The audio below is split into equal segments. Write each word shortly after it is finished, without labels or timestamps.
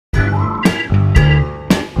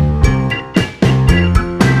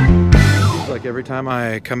Like every time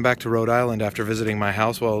I come back to Rhode Island after visiting my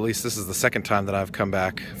house, well, at least this is the second time that I've come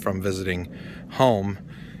back from visiting home,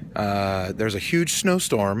 there's a huge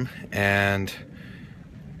snowstorm and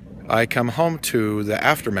I come home to the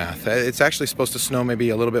aftermath. It's actually supposed to snow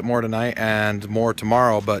maybe a little bit more tonight and more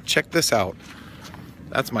tomorrow, but check this out.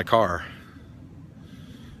 That's my car.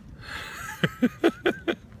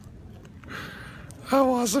 How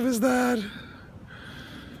awesome is that?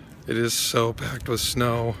 It is so packed with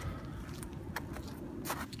snow.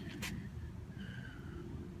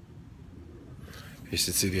 You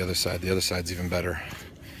should see the other side. The other side's even better.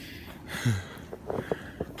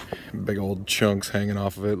 Big old chunks hanging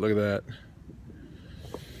off of it. Look at that.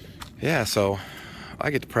 Yeah, so I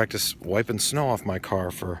get to practice wiping snow off my car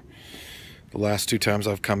for the last 2 times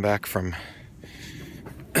I've come back from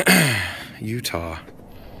Utah.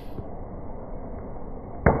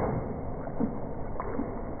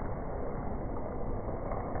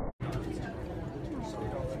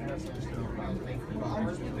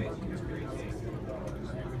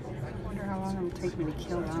 Take me to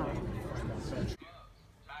kill that.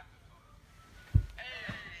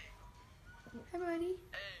 Hi, buddy.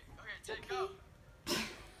 Hey, okay, take go.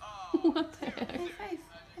 What the heck? High five.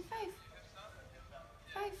 High five.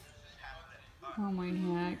 Five. Oh my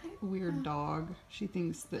heck. Weird dog. She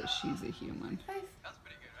thinks that she's a human. Five. That's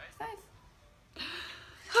pretty good, right? Five.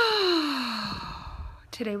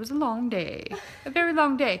 Today was a long day. A very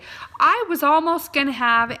long day. I was almost going to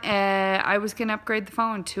have I was going to upgrade the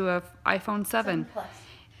phone to a iPhone 7.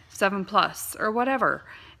 7 Plus or whatever.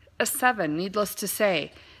 A 7, needless to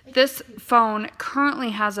say. This phone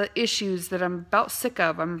currently has issues that I'm about sick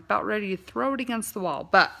of. I'm about ready to throw it against the wall.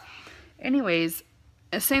 But anyways,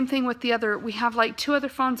 same thing with the other. We have like 2 other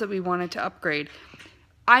phones that we wanted to upgrade.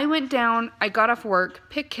 I went down, I got off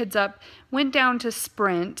work, picked kids up, went down to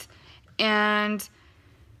Sprint, and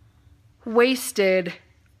wasted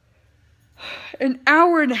an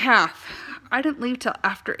hour and a half. I didn't leave till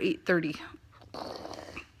after 8:30.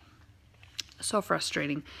 So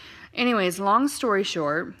frustrating. Anyways, long story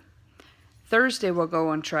short, Thursday we'll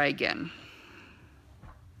go and try again.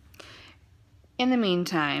 In the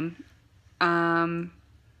meantime, I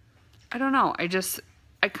don't know.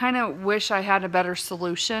 I kind of wish I had a better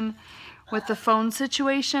solution with the phone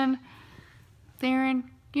situation.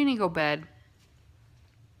 Theron, you need to go to bed.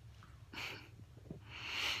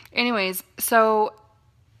 Anyways, so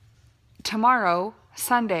tomorrow,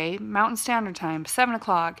 Sunday, Mountain Standard Time, 7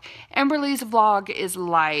 o'clock, EmberLee's vlog is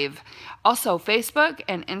live. Also, Facebook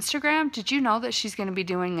and Instagram. Did you know that she's going to be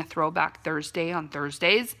doing a Throwback Thursday on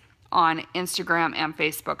Thursdays on Instagram and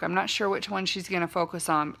Facebook? I'm not sure which one she's going to focus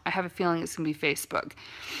on. I have a feeling it's going to be Facebook.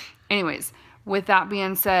 Anyways, with that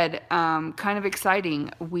being said, kind of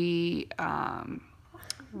exciting. We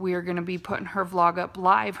are going to be putting her vlog up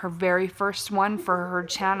live, her very first one for her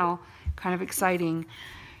channel. Kind of exciting.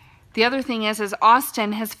 The other thing is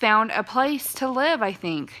Austin has found a place to live, I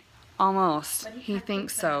think. Almost. He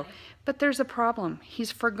thinks so. But there's a problem.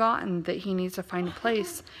 He's forgotten that he needs to find a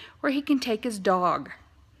place where he can take his dog.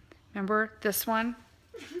 Remember this one?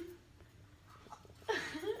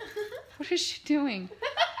 What is she doing?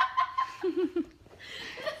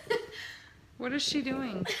 What is she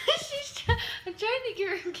doing? I'm trying to give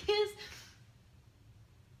her a kiss.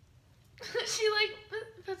 She like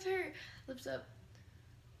puts her lips up.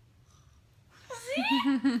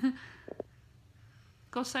 See?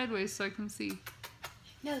 Go sideways so I can see.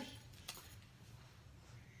 No.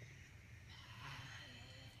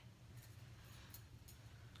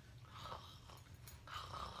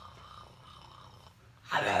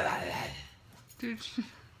 Dude.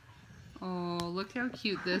 Oh, look how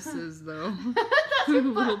cute this is, though. That's her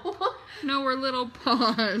butt. No, her little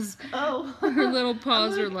paws. Oh. Her little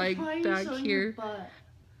paws are like why are you back showing here. your butt?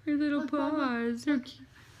 Her little Look, Mama, paws. They're cute.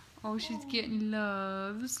 Oh, she's getting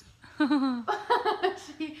loves.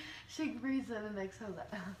 she breathes in and makes her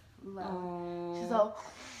loud. Oh. She's all.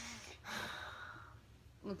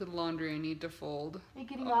 Look at the laundry I need to fold. Are you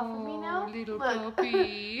getting off of me now? Little Look.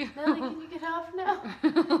 puppy. Nelly, can you get off now?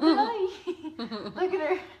 Nelly. Look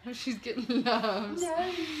at her. She's getting loves.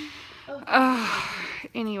 Nelly.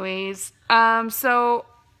 Anyways, so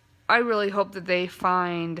I really hope that they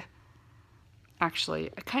find.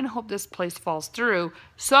 Actually, I kind of hope this place falls through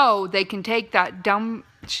so they can take that dumb.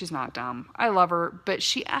 She's not dumb. I love her, but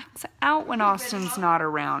she acts out when Austin's not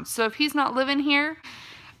around. So if he's not living here,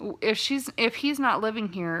 if he's not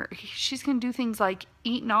living here, she's gonna do things like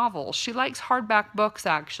eat novels. She likes hardback books,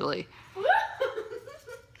 actually.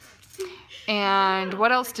 And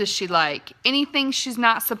what else does she like? Anything she's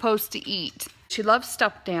not supposed to eat. She loves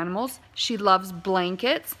stuffed animals. She loves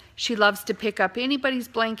blankets. She loves to pick up anybody's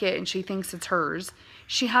blanket and she thinks it's hers.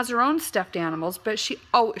 She has her own stuffed animals, but she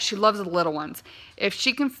loves the little ones. If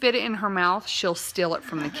she can fit it in her mouth, she'll steal it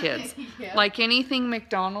from the kids. Yeah. Like anything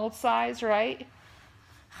McDonald's size, right?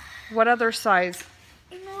 What other size?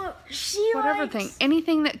 No, she Whatever likes... thing.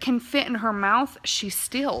 Anything that can fit in her mouth, she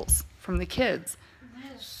steals from the kids.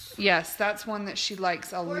 Yes, that's one that she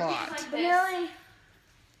likes a lot. Benelli.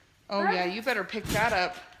 Oh yeah, you better pick that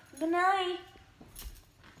up. Benelli.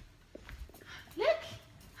 Look.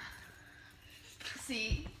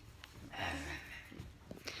 See?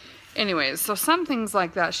 Anyways, so some things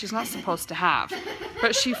like that she's not supposed to have.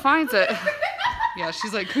 But she finds it. Yeah,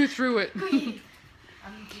 she's like, who threw it?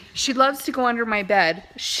 She loves to go under my bed.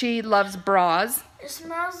 She loves bras. It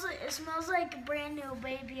smells like a brand new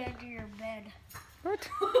baby under your bed. What?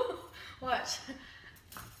 What?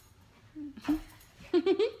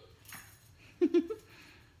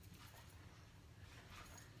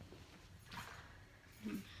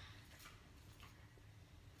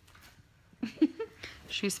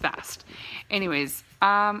 She's fast. Anyways,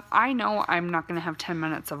 I know I'm not going to have 10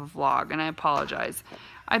 minutes of a vlog, and I apologize.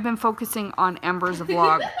 I've been focusing on Ember's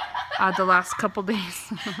vlog the last couple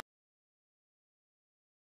days.